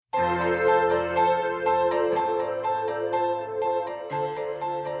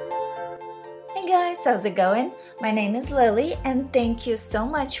how's it going? My name is Lily and thank you so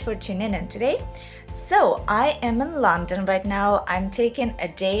much for tuning in today. So I am in London right now. I'm taking a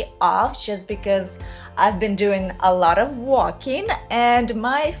day off just because I've been doing a lot of walking and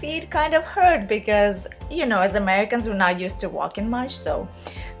my feet kind of hurt because, as Americans, we're not used to walking much. So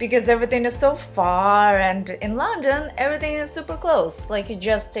because everything is so far and in London, everything is super close. Like you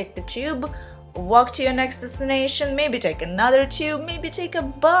just take the tube, walk to your next destination, maybe take another tube, maybe take a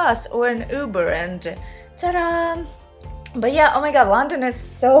bus or an Uber and ta-da! But yeah, oh my god, London is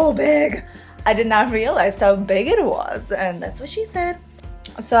so big. I did not realize how big it was, and that's what she said.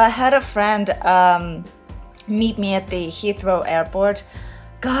 So I had a friend meet me at the Heathrow airport.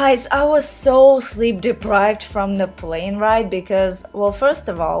 Guys, I was so sleep deprived from the plane ride because, well, first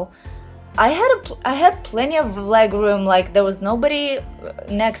of all, I had plenty of leg room, like there was nobody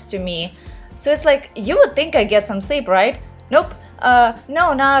next to me. So it's like, you would think I get some sleep, right? Nope.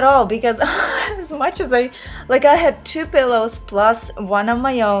 No, not at all, because as much as I had 2 pillows plus one of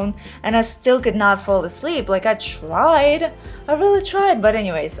my own, and I still could not fall asleep. Like I really tried, but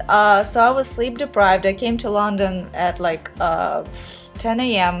anyways, so I was sleep deprived. I came to London at 10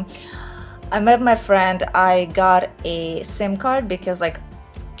 a.m. I met my friend. I got a SIM card because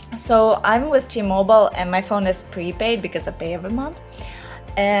so I'm with T-Mobile and my phone is prepaid because I pay every month.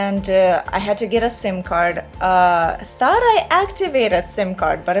 And I had to get a SIM card. Thought I activated SIM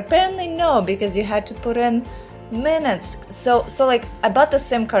card, but apparently no, because you had to put in minutes. So I bought the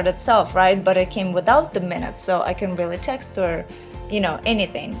SIM card itself, right? But it came without the minutes, so I can really text her,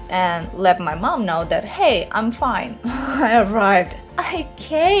 anything, and let my mom know that, hey, I'm fine. I arrived. I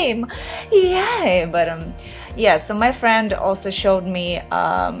came. Yay! But yeah. So my friend also showed me,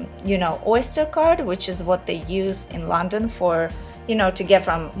 Oyster card, which is what they use in London for, to get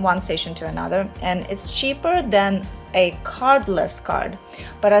from one station to another, and it's cheaper than a cardless card,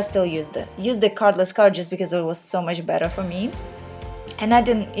 but I still used the cardless card just because it was so much better for me, and I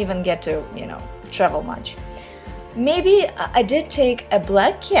didn't even get to travel much. Maybe I did take a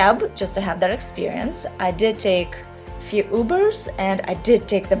black cab just to have that experience. I did take a few Ubers and I did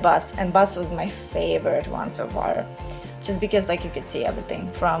take the bus, and bus was my favorite one so far, just because you could see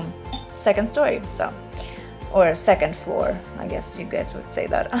everything from second story, or second floor, I guess you guys would say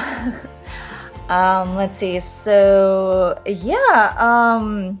that. Let's see. So so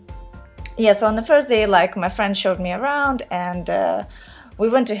on the first day, my friend showed me around, and we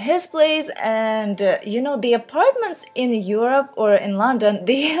went to his place, and the apartments in Europe or in London,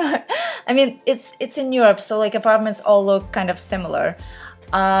 it's in Europe, so apartments all look kind of similar.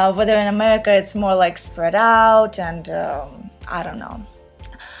 Whether in America it's more spread out, and I don't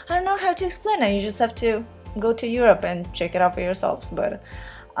know how to explain it. You just have to go to Europe and check it out for yourselves. But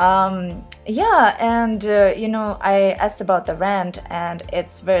I asked about the rent, and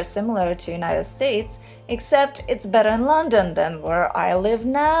it's very similar to United States, except it's better in London than where I live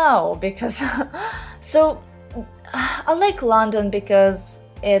now, because so I like London because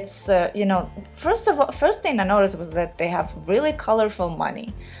it's first thing I noticed was that they have really colorful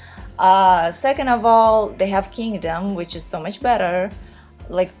money. Second of all, they have Kingdom, which is so much better.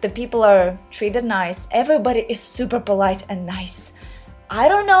 The people are treated nice. Everybody is super polite and nice. I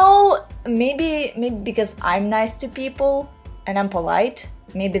don't know, maybe because I'm nice to people and I'm polite.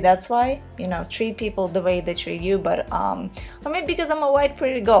 Maybe that's why, treat people the way they treat you. But or maybe because I'm a white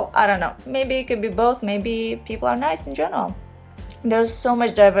pretty girl. I don't know. Maybe it could be both. Maybe people are nice in general. There's so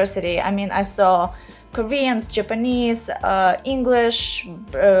much diversity. I saw Koreans, Japanese, English,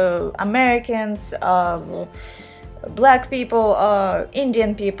 Americans, Black people,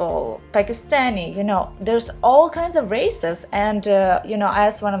 Indian people, Pakistani, there's all kinds of races. And, I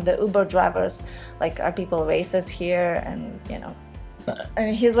asked one of the Uber drivers, are people racist here? And,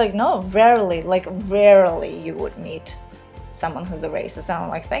 and he's like, no, rarely you would meet someone who's a racist. And I'm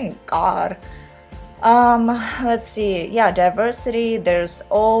like, thank God. Let's see. Yeah, diversity. There's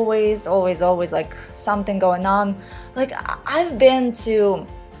always something going on. I've been to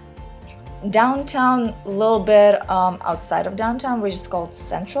downtown, a little bit outside of downtown, which is called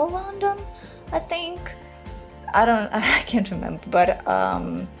Central London, I think. I can't remember, but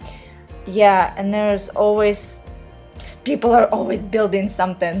and there's always, people are always building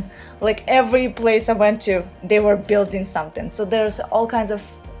something. Every place I went to, they were building something. So there's all kinds of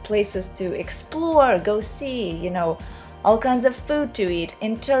places to explore, go see, all kinds of food to eat,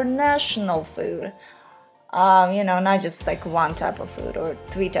 international food. Not just one type of food or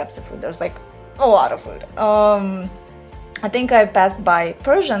 3 types of food. There's a lot of food. I think I passed by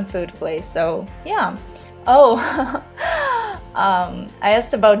Persian food place, so yeah. Oh, I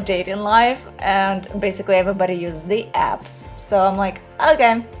asked about dating life, and basically everybody uses the apps. So I'm like,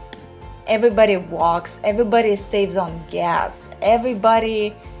 okay, everybody walks, everybody saves on gas,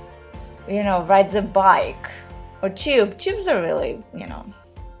 everybody, rides a bike or tube. Tubes are really,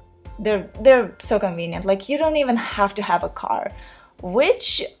 they're so convenient. Like, you don't even have to have a car,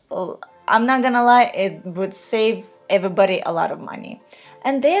 which, I'm not gonna lie, it would save everybody a lot of money.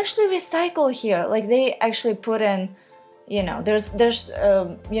 And they actually recycle here. Like, they actually put in, there's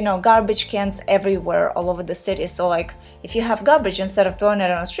garbage cans everywhere all over the city. So like, if you have garbage, instead of throwing it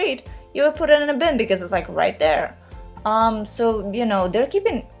on the street, you would put it in a bin because it's like right there. So they're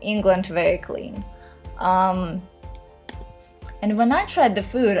keeping England very clean. And when I tried the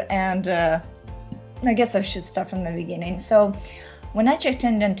food, and I guess I should start from the beginning. So when I checked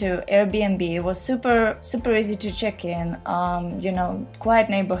into Airbnb, it was super easy to check in. Quiet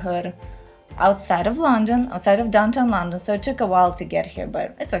neighborhood outside of London, outside of downtown London. So it took a while to get here,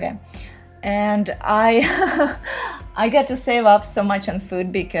 but it's okay. And I I got to save up so much on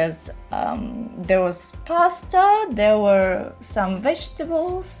food because there was pasta, there were some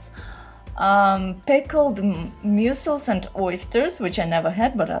vegetables, pickled mussels and oysters, which I never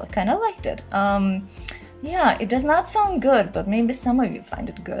had, but I kind of liked it. Yeah, it does not sound good, but maybe some of you find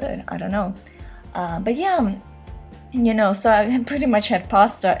it good. I don't know. But yeah, so I pretty much had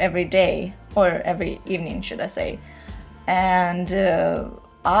pasta every day, or every evening, should I say. And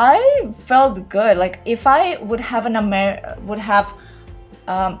I felt good. Like, if I would have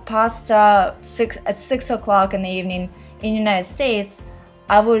pasta at 6 o'clock in the evening in the United States,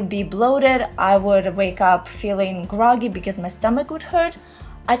 I would be bloated. I would wake up feeling groggy because my stomach would hurt.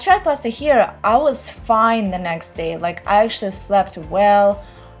 I tried pasta here. I was fine the next day. Like, I actually slept well.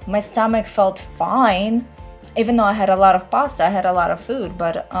 My stomach felt fine, even though I had a lot of pasta. I had a lot of food,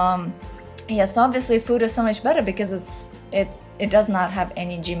 but yes, obviously food is so much better because it does not have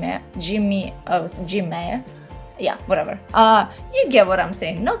any yeah, whatever. You get what I'm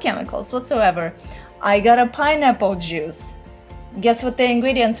saying. No chemicals whatsoever. I got a pineapple juice. Guess what the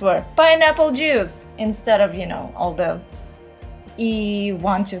ingredients were? Pineapple juice instead of, all the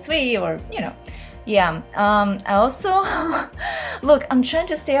E123 or, Yeah. I also, look, I'm trying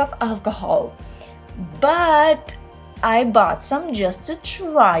to stay off alcohol, but I bought some just to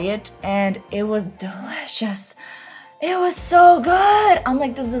try it, and it was delicious. It was so good. I'm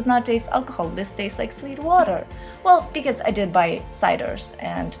like, this does not taste alcohol. This tastes like sweet water. Well, because I did buy ciders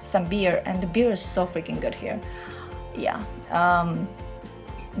and some beer, and the beer is so freaking good here. Yeah.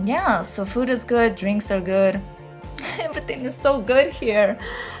 Yeah, so food is good, drinks are good. Everything is so good here.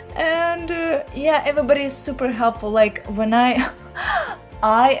 And yeah, everybody is super helpful. Like, when I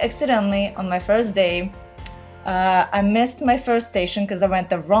accidentally, on my first day, I missed my first station because I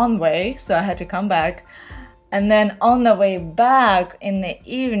went the wrong way, so I had to come back. And then on the way back in the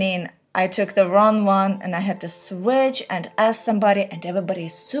evening, I took the wrong one and I had to switch and ask somebody, and everybody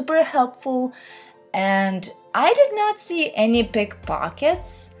is super helpful. And I did not see any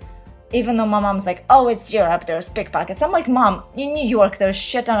pickpockets, even though my mom's like, oh, it's Europe, there's pickpockets. I'm like, Mom, in New York, there's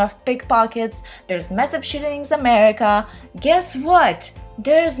shit ton of pickpockets. There's massive shootings in America. Guess what?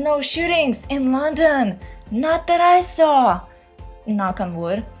 There's no shootings in London. Not that I saw. Knock on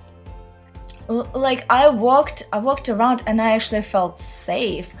wood. Like, I walked around and I actually felt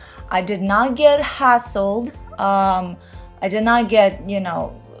safe. I did not get hassled. I did not get,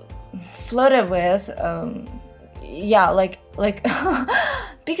 flirted with. Yeah, like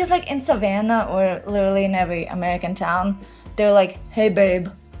because like in Savannah or literally in every American town, they're like, hey babe,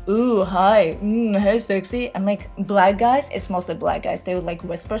 ooh, hi, hey sexy. And like, black guys, it's mostly black guys, they would like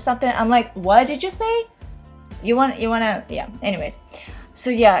whisper something. I'm like, what did you say? You wanna, yeah, anyways. So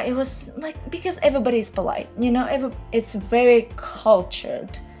yeah, it was like, because everybody's polite, it's very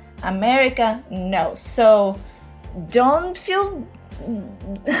cultured. America, no. So don't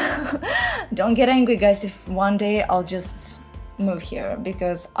get angry, guys, if one day I'll just move here,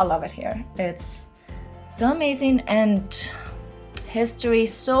 because I love it here. It's so amazing, and history,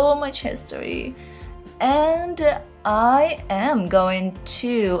 so much history. And I am going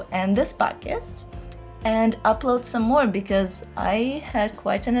to end this podcast and upload some more because I had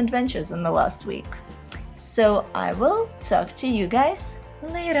quite an adventures in the last week. So I will talk to you guys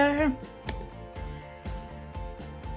later.